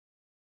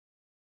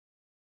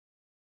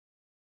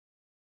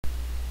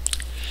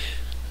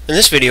In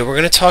this video, we're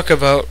going to talk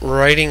about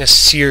writing a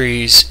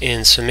series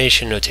in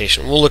summation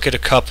notation. We'll look at a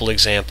couple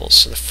examples.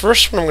 So the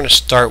first one I'm going to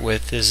start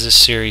with is this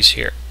series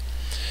here.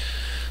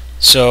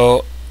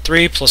 So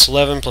 3 plus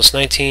 11 plus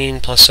 19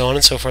 plus so on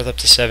and so forth up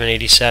to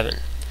 787.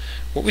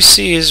 What we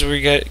see is we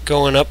get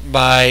going up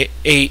by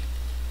 8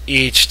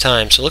 each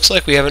time. So it looks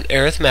like we have an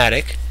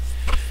arithmetic.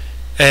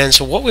 And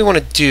so what we want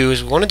to do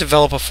is we want to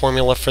develop a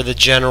formula for the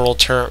general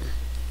term.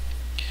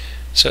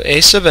 So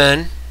a sub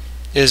n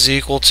is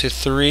equal to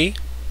 3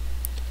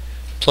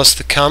 plus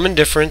the common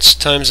difference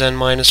times n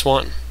minus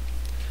 1.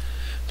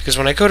 Because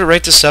when I go to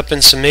write this up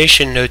in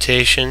summation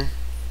notation,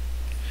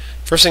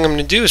 first thing I'm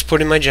going to do is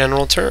put in my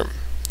general term.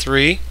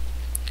 3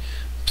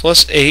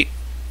 plus 8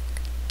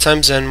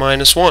 times n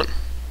minus 1.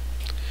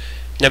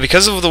 Now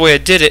because of the way I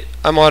did it,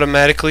 I'm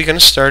automatically going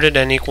to start at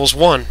n equals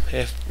 1.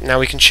 Now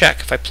we can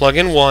check. If I plug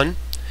in 1,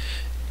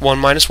 1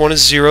 minus 1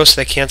 is 0,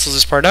 so that cancels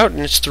this part out,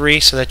 and it's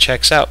 3, so that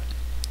checks out.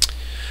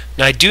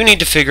 Now I do need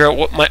to figure out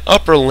what my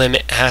upper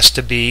limit has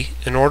to be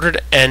in order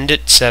to end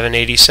at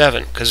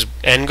 787, because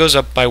n goes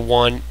up by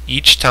 1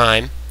 each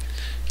time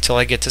until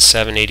I get to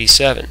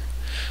 787.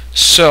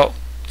 So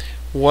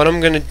what I'm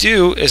going to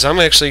do is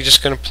I'm actually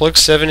just going to plug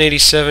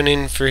 787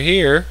 in for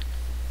here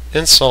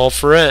and solve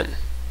for n.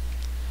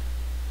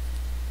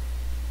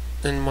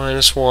 N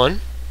minus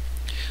 1.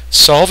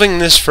 Solving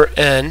this for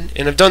n,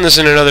 and I've done this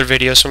in another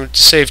video, so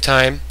to save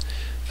time,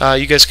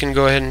 you guys can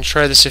go ahead and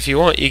try this if you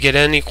want. You get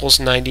n equals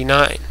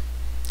 99.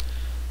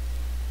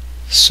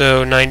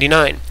 So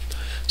 99.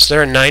 So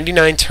there are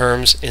 99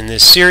 terms in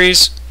this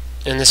series,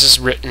 and this is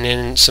written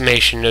in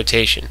summation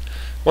notation.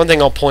 One thing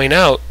I'll point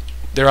out,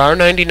 there are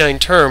 99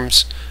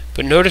 terms,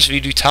 but notice if you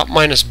do top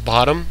minus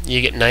bottom,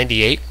 you get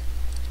 98.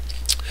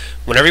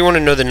 Whenever you want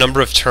to know the number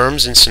of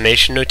terms in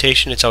summation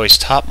notation, it's always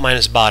top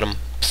minus bottom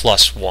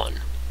plus 1.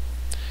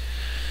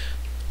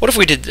 What if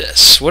we did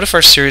this? What if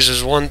our series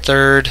was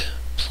 1/3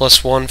 plus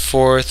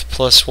 1/4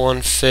 plus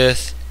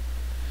 1/5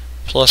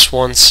 plus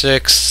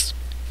 1/6,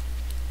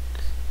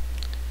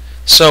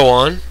 so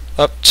on,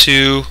 up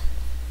to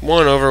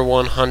 1 over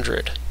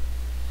 100.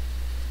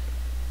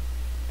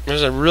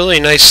 There's a really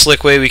nice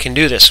slick way we can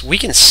do this. We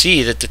can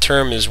see that the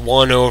term is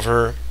 1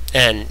 over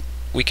n.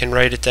 We can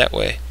write it that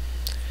way.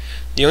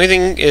 The only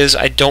thing is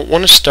I don't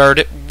want to start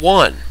at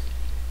 1,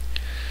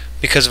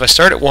 because if I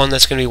start at 1,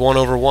 that's going to be 1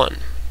 over 1.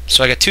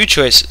 So I got two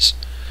choices.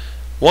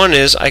 One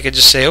is I could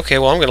just say, okay,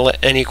 well I'm going to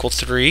let n equal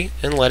 3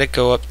 and let it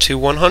go up to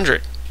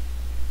 100.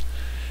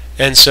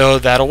 And so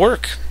that'll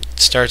work. It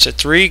starts at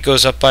 3,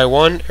 goes up by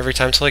 1 every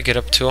time till I get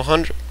up to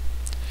 100.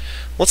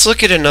 Let's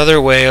look at another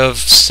way of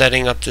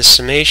setting up this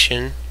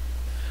summation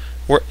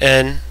where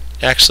n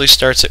actually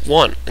starts at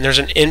 1. And there's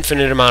an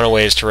infinite amount of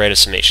ways to write a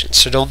summation.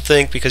 So don't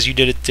think because you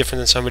did it different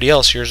than somebody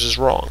else, yours is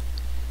wrong.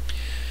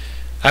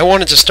 I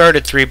wanted to start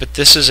at 3, but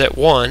this is at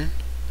 1.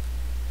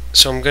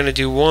 So I'm going to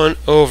do 1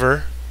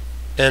 over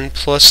n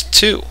plus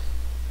 2.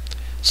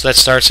 So that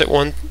starts at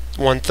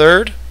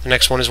 1/3. The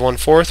next one is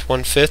 1/4,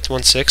 1/5,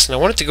 1/6, and I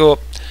want it to go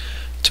up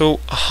to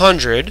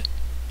 100,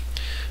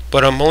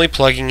 but I'm only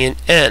plugging in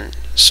n.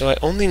 So I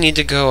only need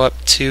to go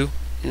up to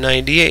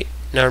 98.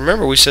 Now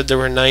remember, we said there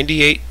were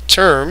 98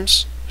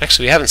 terms.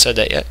 Actually, we haven't said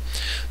that yet.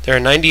 There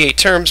are 98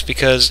 terms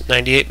because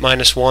 98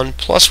 minus 1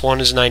 plus 1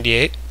 is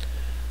 98.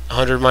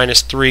 100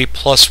 minus 3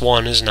 plus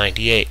 1 is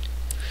 98.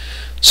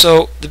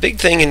 So the big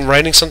thing in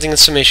writing something in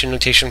summation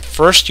notation,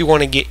 first you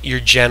want to get your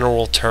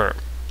general term.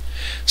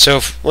 So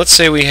if, let's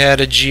say we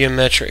had a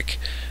geometric.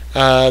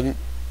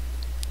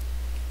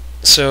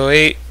 So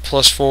 8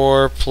 plus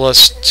 4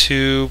 plus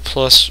 2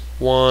 plus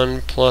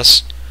 1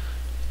 plus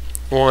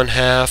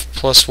 1/2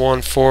 plus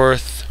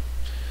 1/4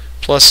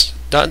 plus ...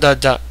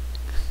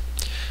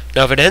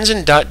 Now if it ends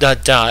in ...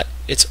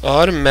 it's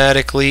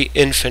automatically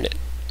infinite.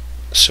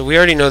 So we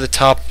already know the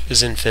top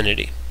is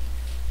infinity.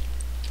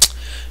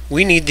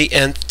 We need the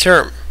nth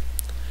term.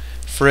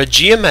 For a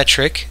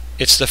geometric,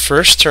 it's the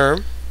first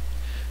term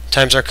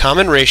times our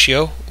common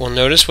ratio. Well,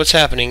 notice what's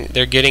happening.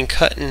 They're getting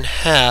cut in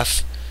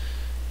half.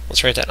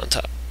 Let's write that on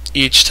top.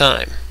 Each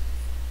time.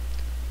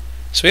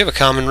 So we have a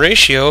common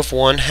ratio of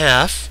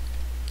 1/2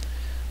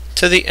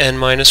 to the n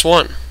minus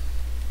 1.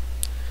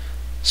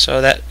 So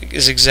that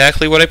is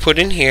exactly what I put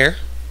in here.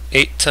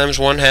 8 times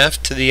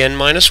 1/2 to the n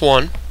minus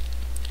 1.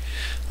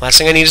 Last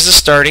thing I need is the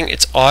starting.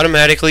 It's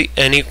automatically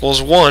n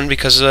equals 1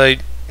 because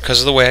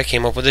of the way I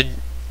came up with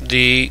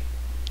the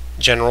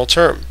general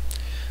term.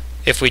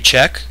 If we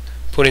check,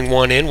 putting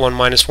 1 in, 1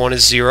 minus 1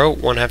 is 0,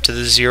 1/2 to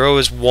the 0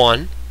 is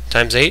 1,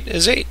 times 8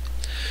 is 8.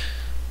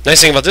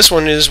 Nice thing about this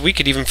one is we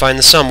could even find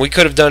the sum. We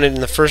could have done it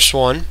in the first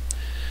one,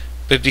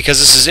 but because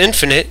this is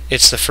infinite,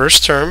 it's the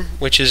first term,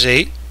 which is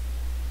 8,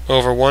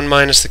 over 1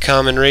 minus the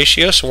common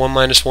ratio, so 1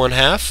 minus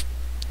 1/2,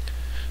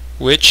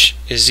 which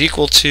is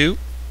equal to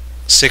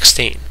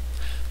 16.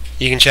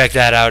 You can check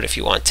that out if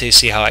you want to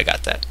see how I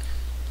got that.